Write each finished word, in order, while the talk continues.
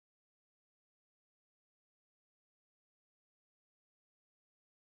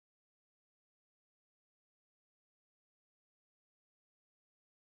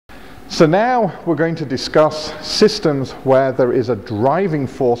So now we're going to discuss systems where there is a driving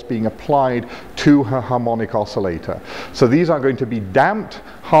force being applied to a harmonic oscillator. So these are going to be damped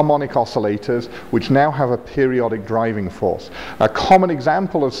harmonic oscillators which now have a periodic driving force. A common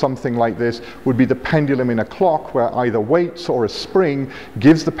example of something like this would be the pendulum in a clock, where either weights or a spring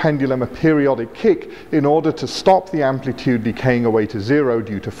gives the pendulum a periodic kick in order to stop the amplitude decaying away to zero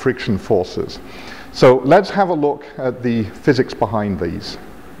due to friction forces. So let's have a look at the physics behind these.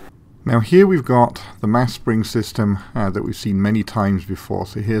 Now here we've got the mass spring system that we've seen many times before.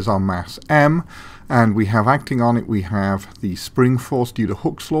 So here's our mass M, and we have acting on it, we have the spring force due to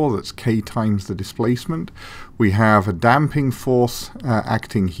Hooke's law, that's K times the displacement. We have a damping force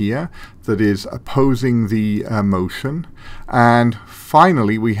acting here that is opposing the motion. And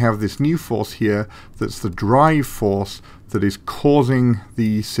finally we have this new force here that's the drive force that is causing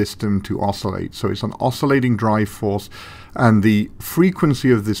the system to oscillate. So it's an oscillating drive force, and the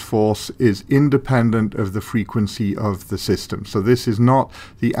frequency of this force is independent of the frequency of the system. So this is not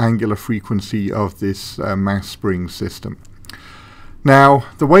the angular frequency of this mass spring system. Now,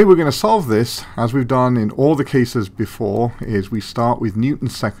 the way we're going to solve this, as we've done in all the cases before, is we start with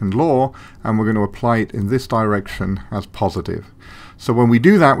Newton's second law, and we're going to apply it in this direction as positive. So when we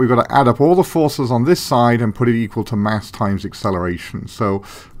do that, we've got to add up all the forces on this side and put it equal to mass times acceleration. So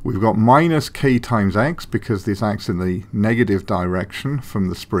we've got minus k times x, because this acts in the negative direction from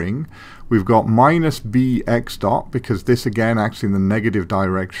the spring. We've got minus b x dot, because this again acts in the negative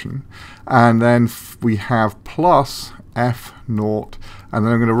direction. And then we have plus f naught, and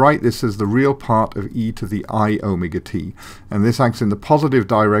then I'm going to write this as the real part of e to the I omega t. And this acts in the positive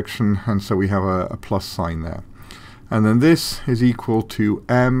direction, and so we have a plus sign there. And then this is equal to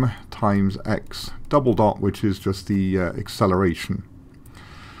m times x double dot, which is just the acceleration.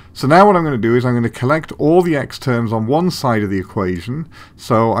 So now what I'm going to do is I'm going to collect all the x terms on one side of the equation.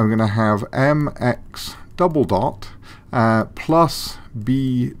 So I'm going to have mx double dot plus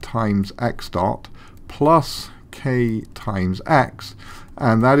b times x dot plus k times x,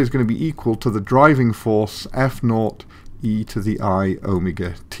 and that is going to be equal to the driving force f naught e to the I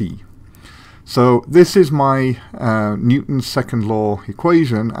omega t. So this is my Newton's second law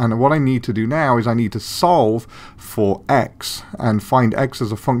equation, and what I need to do now is I need to solve for x and find x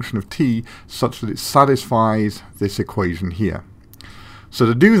as a function of t such that it satisfies this equation here. So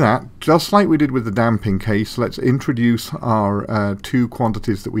to do that, just like we did with the damping case, let's introduce our two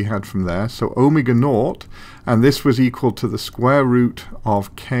quantities that we had from there. So omega naught, and this was equal to the square root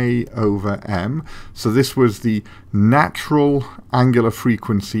of k over m. So this was the natural angular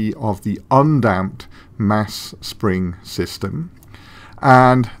frequency of the undamped mass spring system.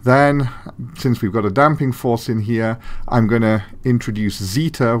 And then, since we've got a damping force in here, I'm going to introduce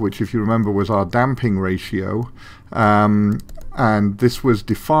zeta, which, if you remember, was our damping ratio. And this was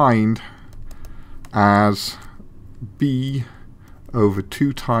defined as b over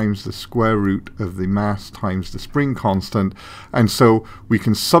 2 times the square root of the mass times the spring constant. And so we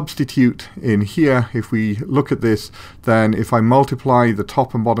can substitute in here. If we look at this, then if I multiply the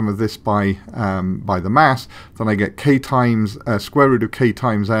top and bottom of this by the mass, then I get k times square root of k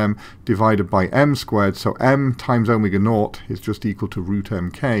times m divided by m squared. So m times omega naught is just equal to root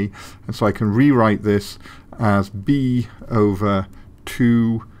mk. And so I can rewrite this as b over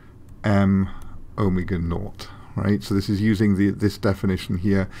 2m omega naught. Right, so this is using this definition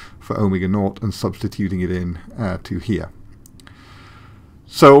here for omega naught and substituting it in to here.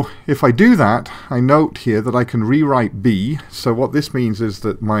 So if I do that, I note here that I can rewrite b. So what this means is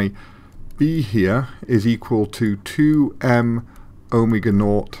that my b here is equal to 2m omega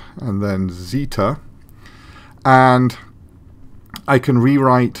naught and then zeta, and I can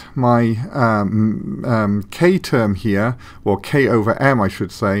rewrite my k term here, or k over m I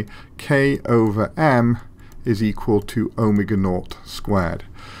should say, k over m is equal to omega naught squared.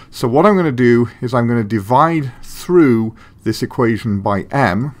 So what I'm going to do is I'm going to divide through this equation by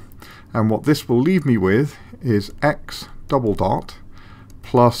m, and what this will leave me with is x double dot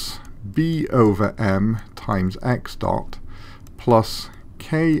plus b over m times x dot plus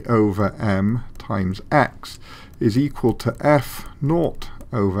k over m times x is equal to f naught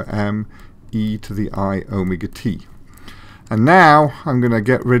over m e to the I omega t. And now I'm going to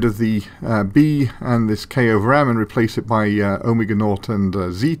get rid of the b and this k over m and replace it by omega naught and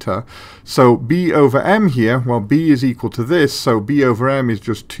zeta. So b over m here, well, b is equal to this, so b over m is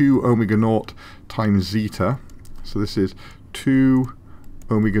just 2 omega naught times zeta. So this is 2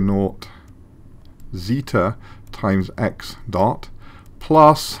 omega naught zeta times x dot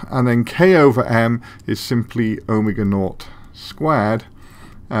plus, and then k over m is simply omega naught squared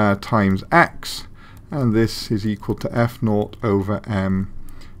times x, and this is equal to f naught over m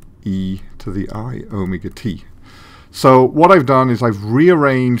e to the I omega t. So what I've done is I've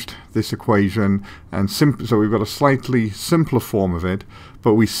rearranged this equation, and so we've got a slightly simpler form of it,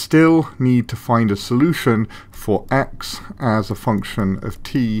 but we still need to find a solution for x as a function of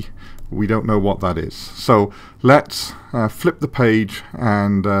t. We don't know what that is. So let's flip the page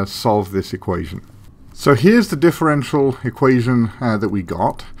and solve this equation. So here's the differential equation that we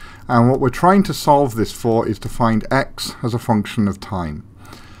got, and what we're trying to solve this for is to find x as a function of time.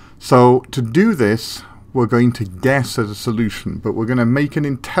 So to do this, we're going to guess at a solution, but we're going to make an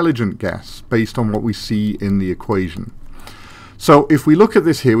intelligent guess based on what we see in the equation. So if we look at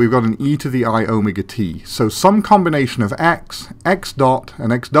this here, we've got an e to the I omega t. So some combination of x, x dot,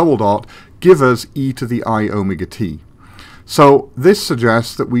 and x double dot give us e to the I omega t. So this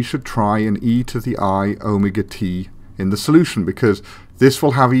suggests that we should try an e to the I omega t in the solution, because this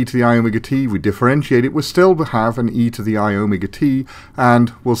will have e to the I omega t. We differentiate it, we'll still have an e to the I omega t,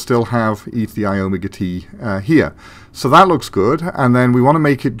 and we'll still have e to the I omega t here. So that looks good, and then we want to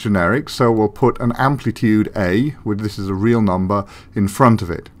make it generic, so we'll put an amplitude a, where this is a real number, in front of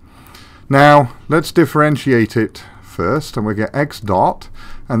it. Now let's differentiate it first, and we'll get x dot,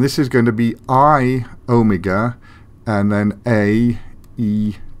 and this is going to be I omega, and then a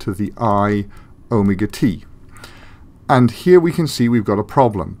e to the I omega t. And here we can see we've got a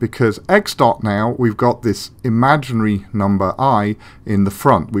problem, because x dot now, we've got this imaginary number I in the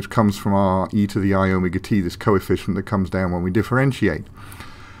front, which comes from our e to the I omega t, this coefficient that comes down when we differentiate.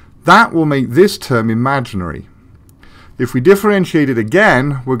 That will make this term imaginary. If we differentiate it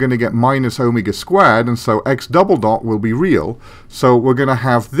again, we're going to get minus omega squared, and so x double dot will be real. So we're going to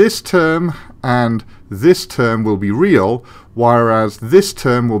have this term and this term will be real, whereas this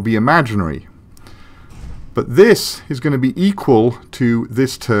term will be imaginary. But this is going to be equal to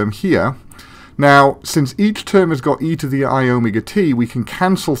this term here. Now, since each term has got e to the I omega t, we can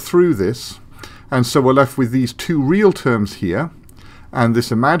cancel through this, and so we're left with these two real terms here, and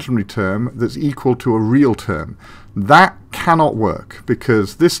this imaginary term that's equal to a real term. That cannot work,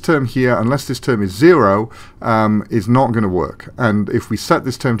 because this term here, unless this term is 0, is not going to work. And if we set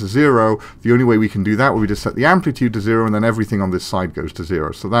this term to 0, the only way we can do that will be to set the amplitude to 0, and then everything on this side goes to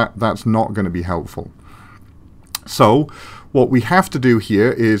 0. So that's not going to be helpful. So what we have to do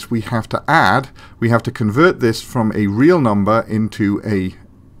here is we have to convert this from a real number into a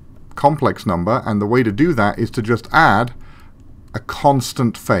complex number, and the way to do that is to just add a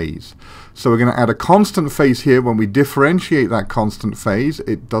constant phase. So we're going to add a constant phase here. When we differentiate that constant phase,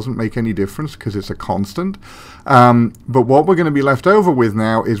 it doesn't make any difference because it's a constant. But what we're going to be left over with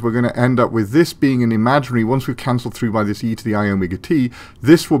now is we're going to end up with this being an imaginary. Once we've cancelled through by this e to the I omega t,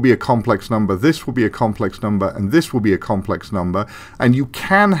 this will be a complex number, this will be a complex number, and this will be a complex number. And you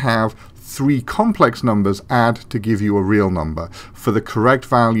can have three complex numbers add to give you a real number for the correct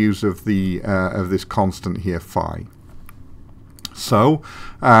values of this constant here, phi. So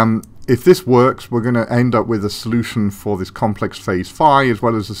if this works, we're going to end up with a solution for this complex phase phi, as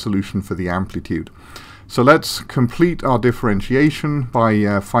well as a solution for the amplitude. So let's complete our differentiation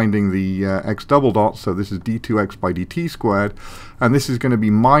by finding the x double dot. So this is d2x by dt squared, and this is going to be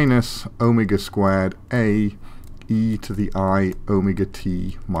minus omega squared a e to the I omega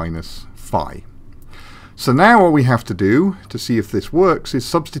t minus phi. So now what we have to do to see if this works is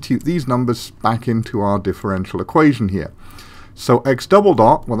substitute these numbers back into our differential equation here. So x double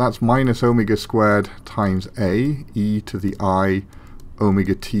dot, well, that's minus omega squared times a e to the I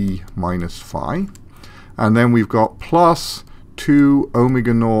omega t minus phi. And then we've got plus 2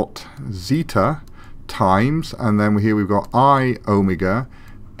 omega naught zeta times, and then here we've got I omega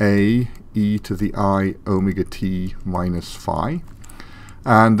a e to the I omega t minus phi.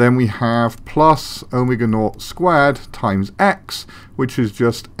 And then we have plus omega naught squared times x, which is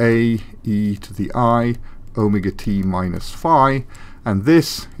just a e to the I omega t minus phi, and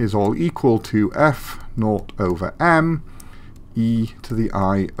this is all equal to f naught over m e to the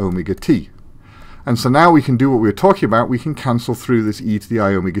I omega t. And so now we can do what we were talking about. We can cancel through this e to the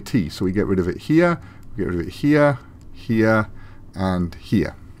I omega t. So we get rid of it here, we get rid of it here, here, and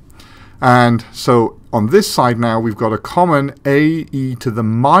here. And so on this side now we've got a common a e to the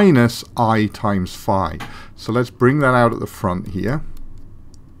minus I times phi. So let's bring that out at the front here.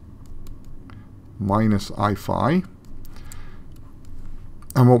 Minus I phi.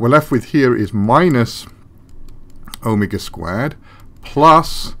 And what we're left with here is minus omega squared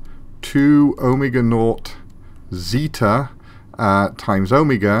plus 2 omega naught zeta times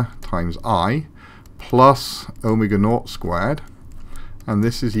omega times I plus omega naught squared, and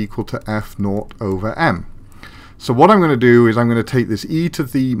this is equal to f naught over m. So what I'm going to do is I'm going to take this e to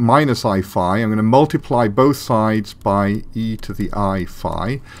the minus I phi, I'm going to multiply both sides by e to the I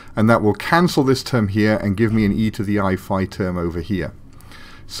phi, and that will cancel this term here and give me an e to the I phi term over here.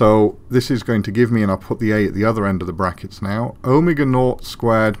 So this is going to give me, and I'll put the a at the other end of the brackets now, omega naught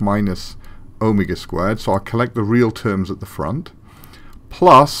squared minus omega squared, so I'll collect the real terms at the front,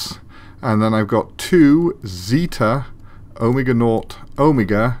 plus, and then I've got 2 zeta omega naught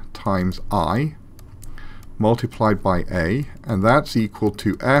omega times I, multiplied by a, and that's equal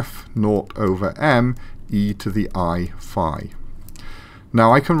to f naught over m e to the I phi.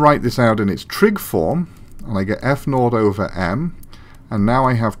 Now I can write this out in its trig form, and I get f naught over m, and now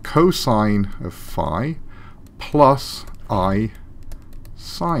I have cosine of phi plus I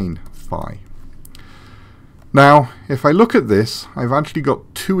sine phi. Now, if I look at this, I've actually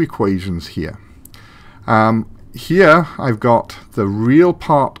got two equations here. Here I've got the real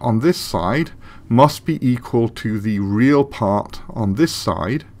part on this side must be equal to the real part on this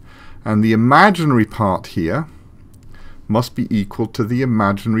side, and the imaginary part here must be equal to the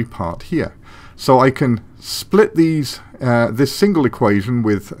imaginary part here. So I can split these, this single equation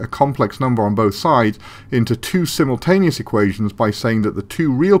with a complex number on both sides into two simultaneous equations by saying that the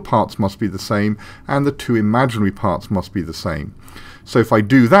two real parts must be the same and the two imaginary parts must be the same. So if I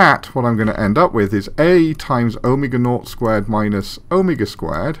do that, what I'm going to end up with is a times omega naught squared minus omega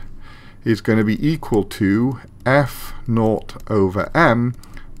squared is going to be equal to f naught over m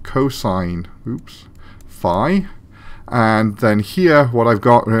cosine phi. And then here, what I've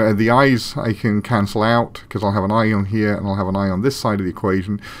got, the i's I can cancel out because I'll have an I on here and I'll have an I on this side of the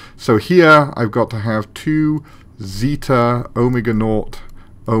equation. So here I've got to have 2 zeta omega naught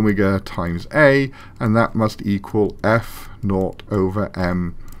omega times a, and that must equal f naught over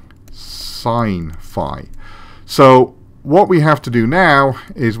m sine phi. So what we have to do now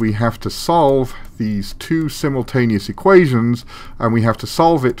is we have to solve these two simultaneous equations, and we have to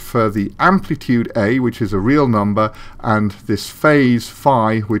solve it for the amplitude a, which is a real number, and this phase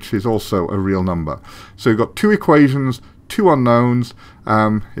phi, which is also a real number. So we've got two equations, two unknowns.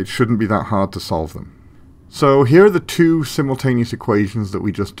 It shouldn't be that hard to solve them. So here are the two simultaneous equations that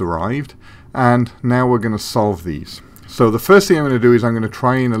we just derived, and now we're going to solve these. So the first thing I'm going to do is I'm going to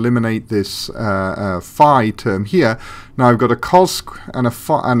try and eliminate this phi term here. Now I've got a cos and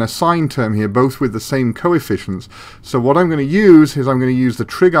a sine term here, both with the same coefficients. So what I'm going to use is I'm going to use the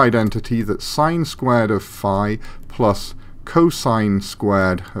trig identity that sine squared of phi plus cosine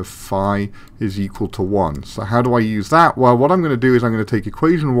squared of phi is equal to 1. So how do I use that? Well, what I'm going to do is I'm going to take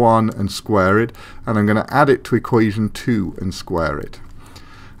equation 1 and square it, and I'm going to add it to equation 2 and square it.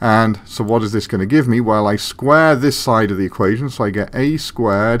 And so what is this going to give me? Well, I square this side of the equation, so I get a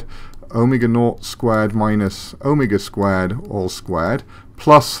squared omega naught squared minus omega squared all squared,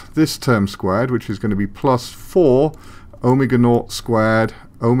 plus this term squared, which is going to be plus 4 omega naught squared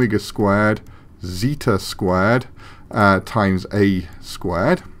omega squared zeta squared times a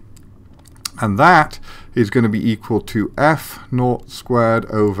squared. And that is going to be equal to f naught squared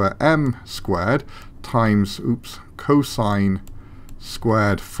over m squared times, cosine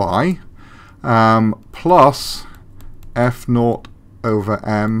squared phi, plus f naught over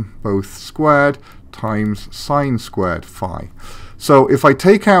m both squared times sine squared phi. So if I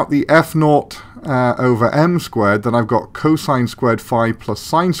take out the f naught over m squared, then I've got cosine squared phi plus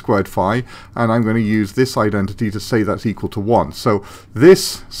sine squared phi, and I'm going to use this identity to say that's equal to 1. So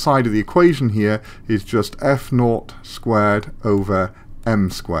this side of the equation here is just f naught squared over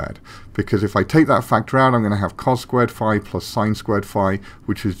m squared, because if I take that factor out, I'm going to have cos squared phi plus sine squared phi,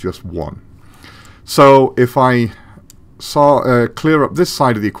 which is just 1. So if I clear up this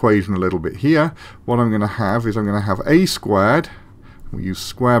side of the equation a little bit here, what I'm going to have is I'm going to have a squared, we use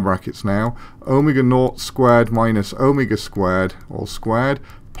square brackets now, omega naught squared minus omega squared all squared,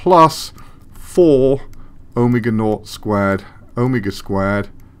 plus 4 omega naught squared omega squared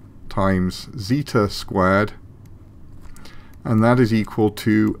times zeta squared, and that is equal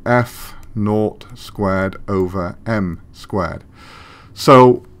to f naught squared over m squared.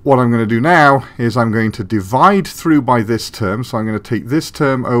 So what I'm going to do now is I'm going to divide through by this term, so I'm going to take this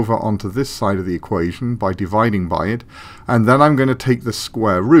term over onto this side of the equation by dividing by it, and then I'm going to take the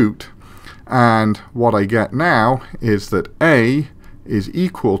square root, and what I get now is that a is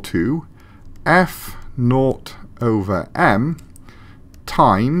equal to f naught over m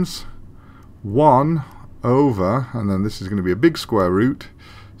times 1 over, and then this is going to be a big square root,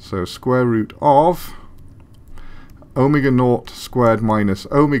 so square root of omega naught squared minus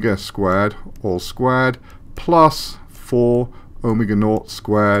omega squared all squared plus 4 omega naught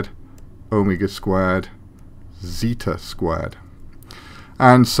squared omega squared zeta squared.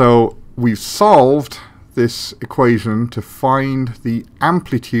 And so we've solved this equation to find the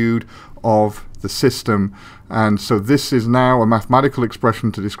amplitude of the system, and so this is now a mathematical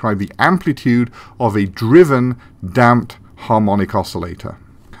expression to describe the amplitude of a driven damped harmonic oscillator.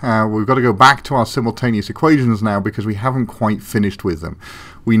 We've got to go back to our simultaneous equations now because we haven't quite finished with them.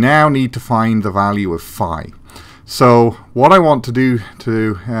 We now need to find the value of phi. So what I want to do to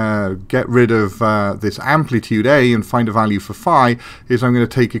get rid of this amplitude A and find a value for phi is I'm going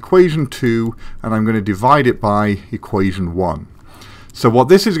to take equation 2 and I'm going to divide it by equation 1. So what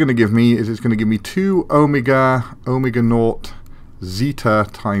this is going to give me is it's going to give me 2 omega naught zeta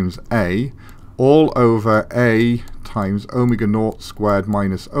times A all over A times omega naught squared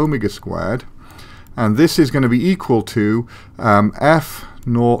minus omega squared, and this is going to be equal to f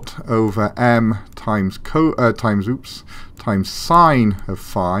naught over m times sine of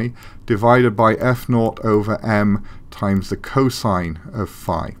phi divided by f naught over m times the cosine of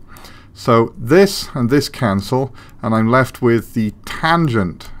phi. So this and this cancel, and I'm left with the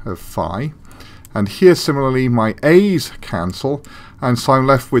tangent of phi. And here similarly my a's cancel, and so I'm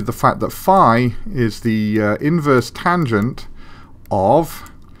left with the fact that phi is the inverse tangent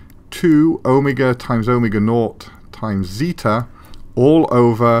of 2 omega times omega naught times zeta all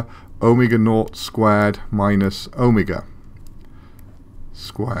over omega naught squared minus omega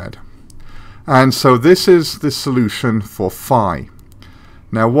squared. And so this is the solution for phi.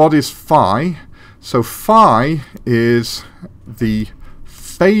 Now what is phi? So phi is the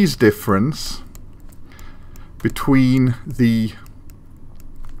phase difference between the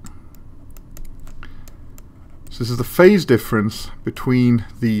this is the phase difference between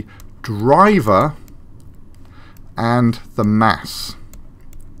the driver and the mass.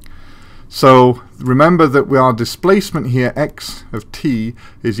 So remember that our displacement here, x of t,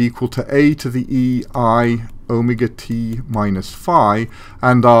 is equal to a to the e I omega t minus phi,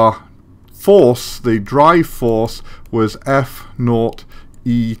 and our force, the drive force, was f naught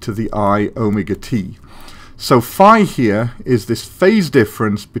e to the I omega t. So phi here is this phase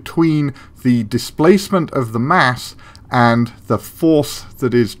difference between the displacement of the mass and the force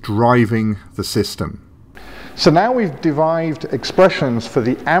that is driving the system. So now we've derived expressions for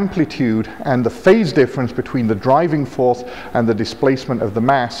the amplitude and the phase difference between the driving force and the displacement of the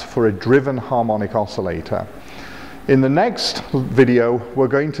mass for a driven harmonic oscillator. In the next video, we're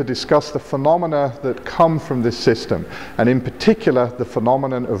going to discuss the phenomena that come from this system, and in particular the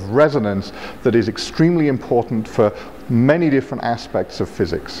phenomenon of resonance that is extremely important for many different aspects of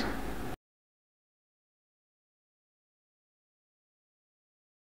physics.